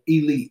the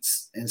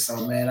elites. And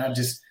so, man, I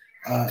just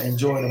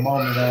enjoy the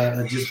moment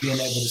of just being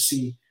able to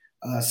see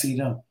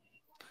them.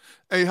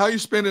 Hey, how you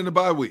spending the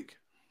bye week?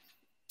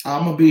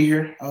 I'm going to be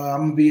here. I'm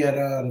going to be at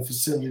the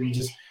facility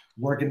just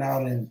working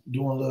out and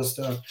doing little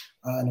stuff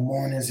in the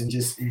mornings and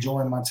just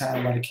enjoying my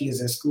time by the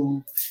kids at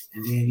school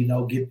and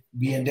then,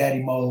 be in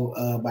daddy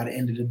mode by the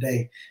end of the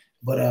day.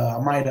 But I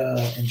might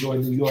enjoy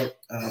New York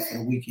for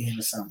the weekend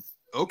or something.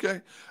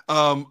 Okay.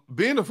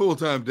 Being a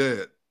full-time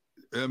dad,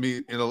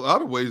 in a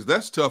lot of ways,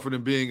 that's tougher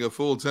than being a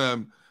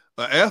full-time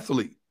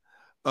athlete.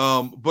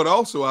 But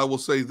also, I will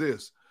say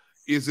this,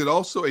 is it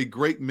also a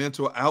great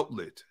mental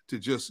outlet to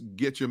just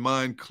get your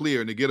mind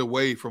clear and to get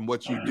away from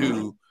what you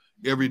do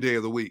every day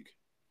of the week?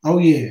 Oh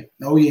yeah.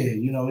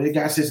 It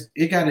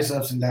got its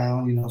ups and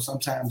downs.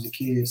 Sometimes the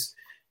kids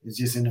is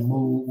just in the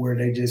mood where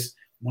they just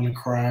want to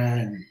cry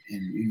and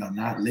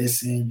not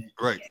listen.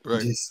 Right.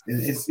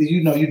 It's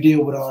you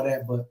deal with all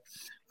that, but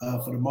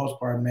for the most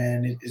part,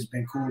 man, it's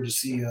been cool to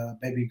see a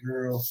baby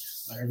girl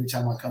every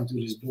time I come through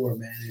this door,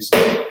 man.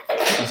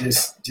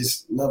 It's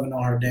just loving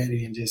on her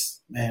daddy and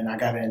just, man, I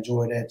gotta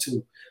enjoy that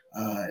too.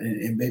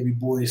 And baby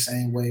boy the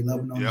same way,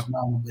 loving on his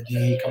mama, but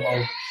then he come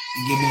over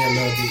and give me a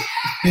little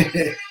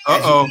bit.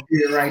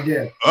 Right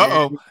there.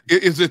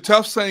 Is it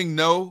tough saying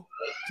no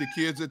to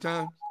kids at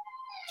times?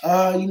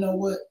 You know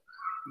what?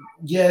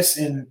 Yes,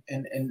 and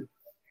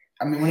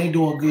when they're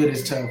doing good,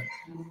 it's tough.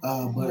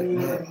 But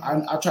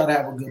I try to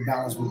have a good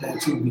balance with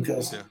that too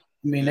because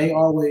I mean, they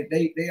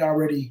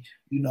already,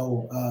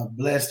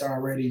 blessed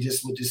already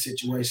just with this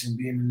situation,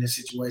 being in this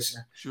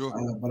situation. Sure.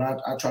 But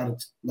I try to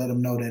let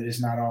them know that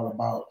it's not all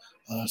about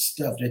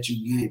stuff that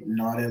you get and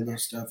all that little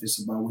stuff.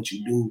 It's about what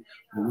you do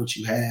or what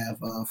you have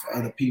for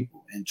other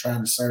people and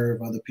trying to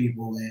serve other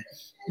people.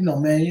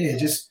 And, man,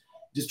 just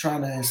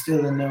trying to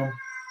instill in them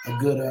a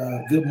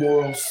good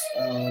morals,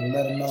 to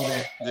let them know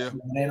that it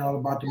ain't all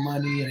about the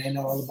money. It ain't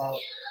all about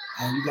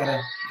you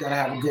gotta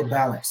have a good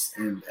balance.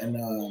 And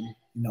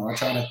I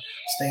try to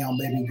stay on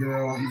baby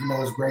girl, even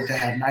though it's great to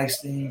have nice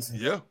things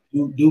and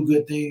do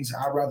good things.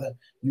 I'd rather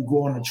you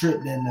go on a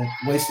trip than to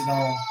waste it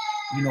on,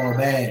 a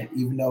bag,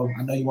 even though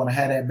I know you want to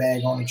have that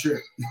bag on the trip.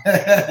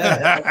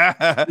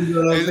 You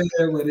know what I'm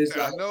saying? But it's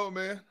I know,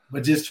 man.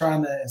 But just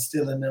trying to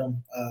instill in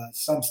them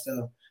some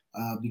stuff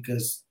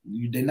because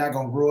they're not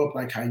going to grow up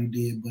like how you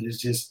did, but it's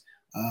just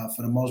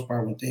for the most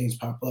part, when things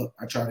pop up,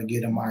 I try to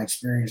get them my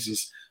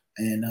experiences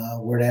and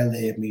where that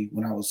led me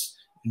when I was,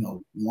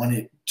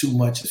 wanted too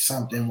much of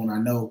something when I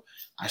know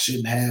I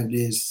shouldn't have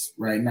this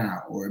right now,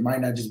 or it might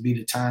not just be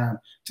the time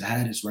to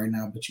have this right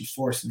now, but you're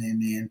forcing it,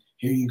 and then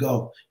here you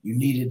go. You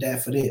needed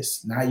that for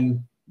this. Now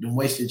you done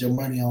wasted your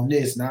money on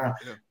this. Now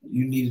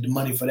you needed the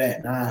money for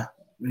that. Now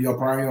your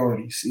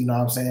priorities, you know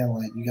what I'm saying?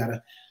 Like you got to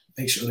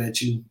make sure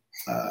that you,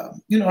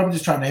 I'm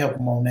just trying to help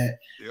them on that,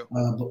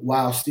 but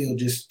while still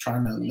just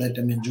trying to let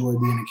them enjoy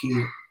being a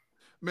kid.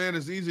 Man,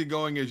 as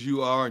easygoing as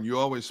you are and you're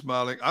always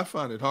smiling, I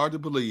find it hard to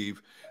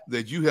believe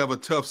that you have a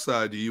tough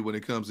side to you when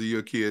it comes to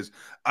your kids.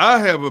 I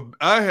have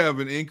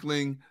an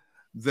inkling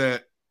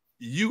that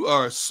you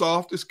are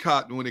soft as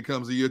cotton when it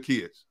comes to your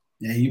kids.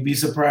 Yeah, you'd be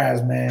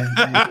surprised, man.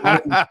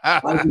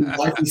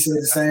 Wifey said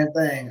the same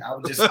thing. I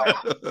was just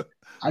like,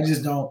 I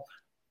just don't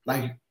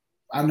like.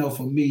 I know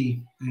for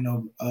me,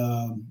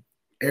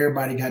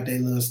 everybody got their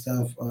little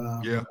stuff.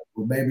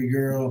 With baby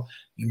girl,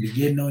 you be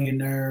getting on your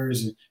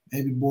nerves, and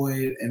baby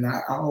boy, and I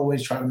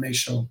always try to make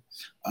sure,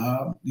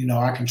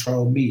 I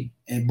control me.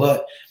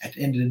 But at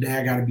the end of the day,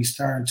 I got to be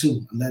stern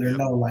too and let her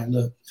know, like,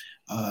 look,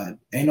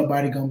 ain't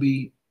nobody gonna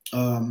be,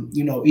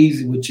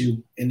 easy with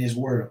you in this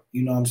world.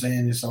 You know what I'm saying?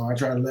 And so I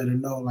try to let her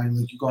know, like,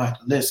 look, you're gonna have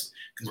to listen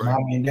because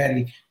mommy and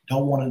daddy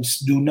don't want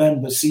to do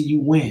nothing but see you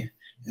win.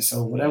 And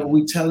so whatever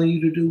we telling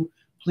you to do,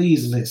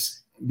 please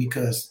listen,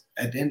 because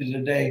at the end of the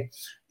day,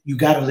 you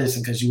got to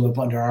listen because you up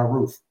under our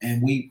roof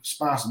and we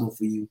responsible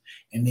for you.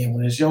 And then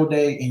when it's your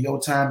day and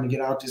your time to get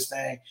out this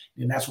thing,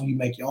 then that's when you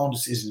make your own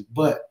decisions.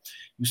 But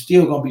you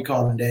still going to be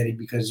calling daddy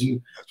because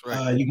you're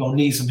going to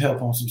need some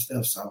help on some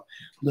stuff. So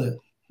look,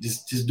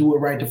 just do it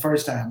right the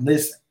first time.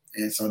 Listen.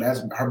 And so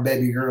that's her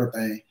baby girl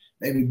thing.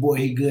 Baby boy,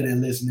 he good at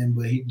listening,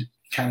 but he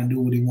kind of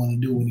do what he want to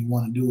do when he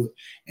want to do it.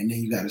 And then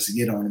you got to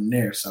get on him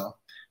there. So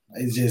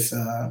it's just,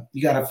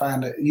 you got to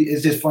find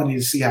it's just funny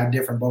to see how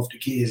different both the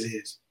kids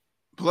is.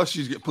 Plus,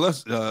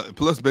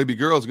 plus, baby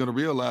girl is going to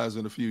realize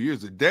in a few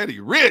years that daddy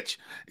rich.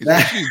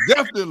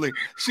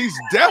 She's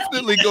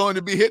definitely going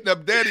to be hitting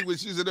up daddy when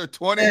she's in her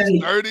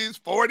 20s, 30s,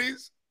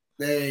 40s.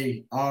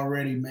 They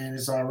already, man,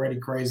 it's already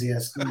crazy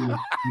at school.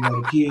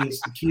 The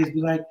kids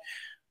be like,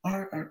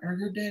 "Are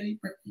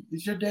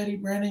is your daddy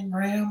Brandon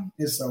Graham?"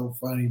 It's so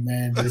funny,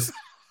 man. Just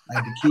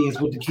like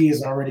what the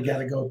kids already got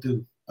to go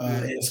through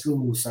at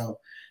school. So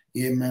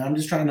yeah, man, I'm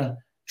just trying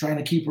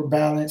to keep her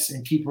balanced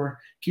and keep her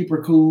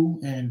cool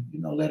and,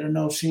 let her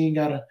know she ain't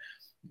got to,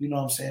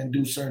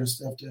 do certain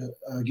stuff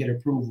to get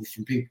approval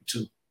from people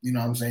too. You know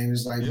what I'm saying?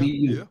 It's like, be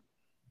you. Yeah.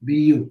 Be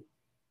you.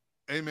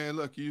 Hey, man,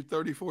 look, you're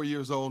 34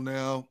 years old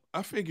now.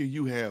 I figure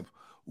you have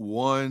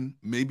 1,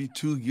 maybe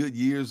 2 good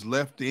years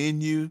left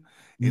in you,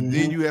 and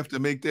then you have to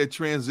make that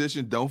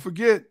transition. Don't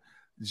forget,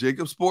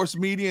 Jacob Sports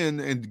Media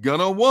and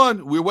Gun on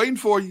One, we're waiting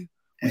for you.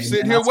 We're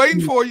sitting here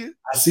waiting for you.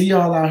 I see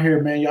y'all out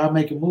here, man. Y'all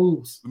making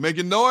moves. We're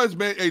making noise,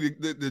 man. Hey,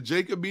 the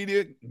Jacob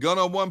Media Gun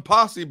on One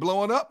posse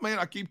blowing up, man.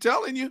 I keep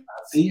telling you.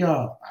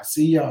 I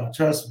see y'all.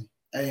 Trust me.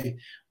 Hey,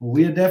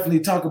 we'll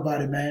definitely talk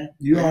about it, man.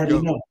 You already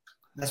know.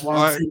 That's why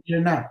I'm sitting here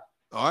now.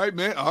 All right,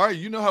 man. All right.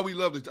 You know how we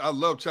love it. I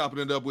love chopping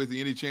it up with you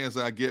any chance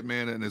I get,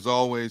 man. And as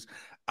always,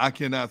 I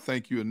cannot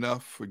thank you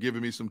enough for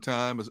giving me some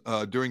time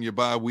during your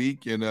bye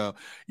week. And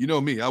you know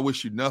me, I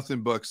wish you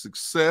nothing but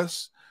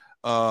success.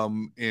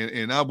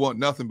 And I want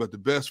nothing but the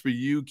best for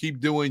you. Keep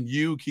doing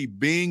you, keep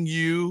being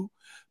you,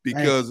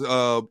 because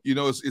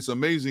it's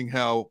amazing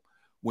how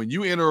when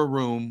you enter a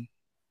room,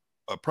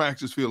 a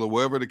practice field, or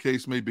wherever the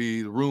case may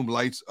be, the room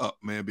lights up,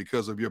 man,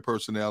 because of your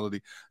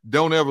personality.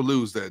 Don't ever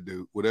lose that,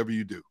 dude, whatever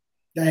you do.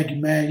 Thank you,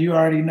 man. You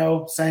already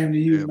know. Same to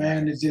you,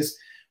 man. It's just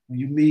when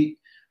you meet,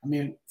 I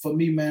mean, for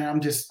me, man, I'm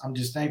just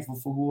thankful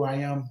for who I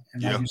am.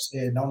 And like you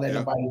said, don't let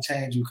nobody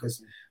change you,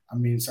 because I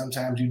mean,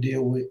 sometimes you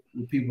deal with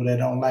people that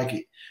don't like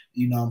it,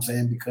 you know what I'm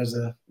saying, because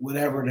of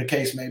whatever the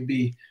case may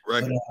be.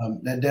 Right.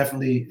 But that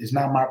definitely is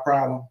not my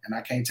problem, and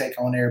I can't take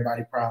on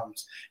everybody's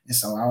problems. And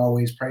so I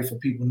always pray for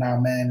people now,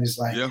 man. It's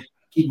like,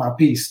 keep my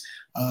peace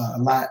a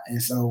lot.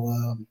 And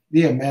so,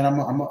 man, I'm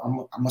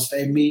gonna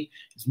stay me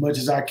as much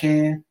as I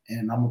can,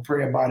 and I'm gonna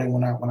pray about it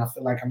when I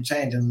feel like I'm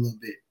changing a little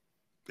bit.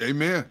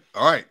 Amen.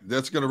 All right.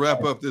 That's going to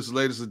wrap up this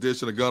latest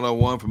edition of Gun on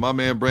One. For my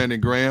man, Brandon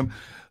Graham,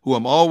 who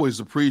I'm always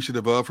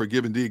appreciative of for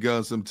giving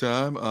D-Gun some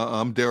time.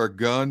 I'm Derek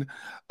Gunn.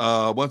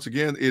 Once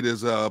again, it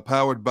is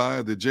powered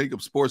by the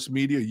Jacob Sports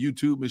Media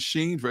YouTube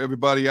machine for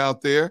everybody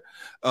out there.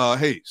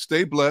 Hey,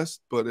 stay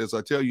blessed. But as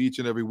I tell you each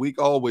and every week,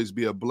 always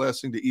be a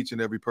blessing to each and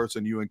every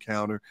person you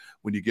encounter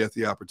when you get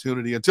the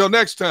opportunity. Until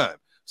next time,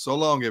 so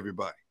long,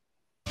 everybody.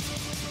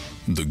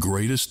 The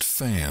greatest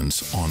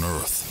fans on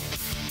earth.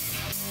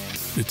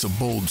 It's a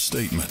bold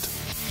statement,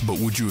 but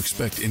would you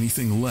expect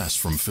anything less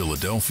from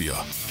Philadelphia?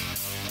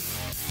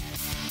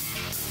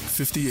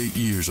 58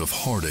 years of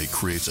heartache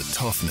creates a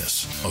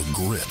toughness, a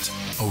grit,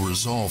 a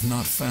resolve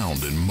not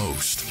found in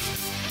most.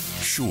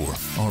 Sure,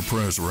 our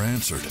prayers were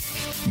answered,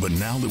 but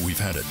now that we've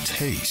had a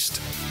taste,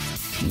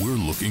 we're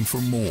looking for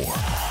more.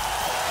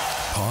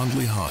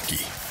 Pondley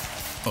Hockey,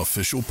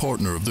 official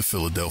partner of the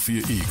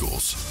Philadelphia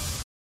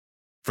Eagles.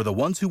 For the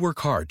ones who work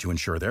hard to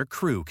ensure their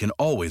crew can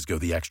always go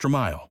the extra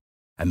mile,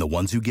 and the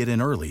ones who get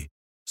in early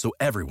so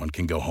everyone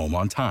can go home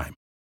on time,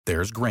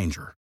 there's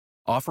Grainger,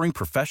 offering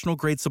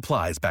professional-grade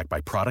supplies backed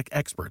by product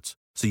experts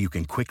so you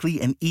can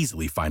quickly and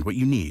easily find what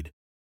you need.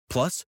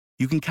 Plus,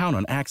 you can count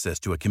on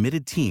access to a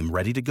committed team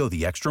ready to go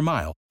the extra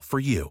mile for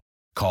you.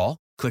 Call,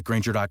 click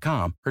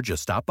Grainger.com, or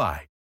just stop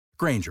by.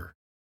 Grainger,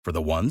 for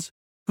the ones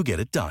who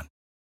get it done.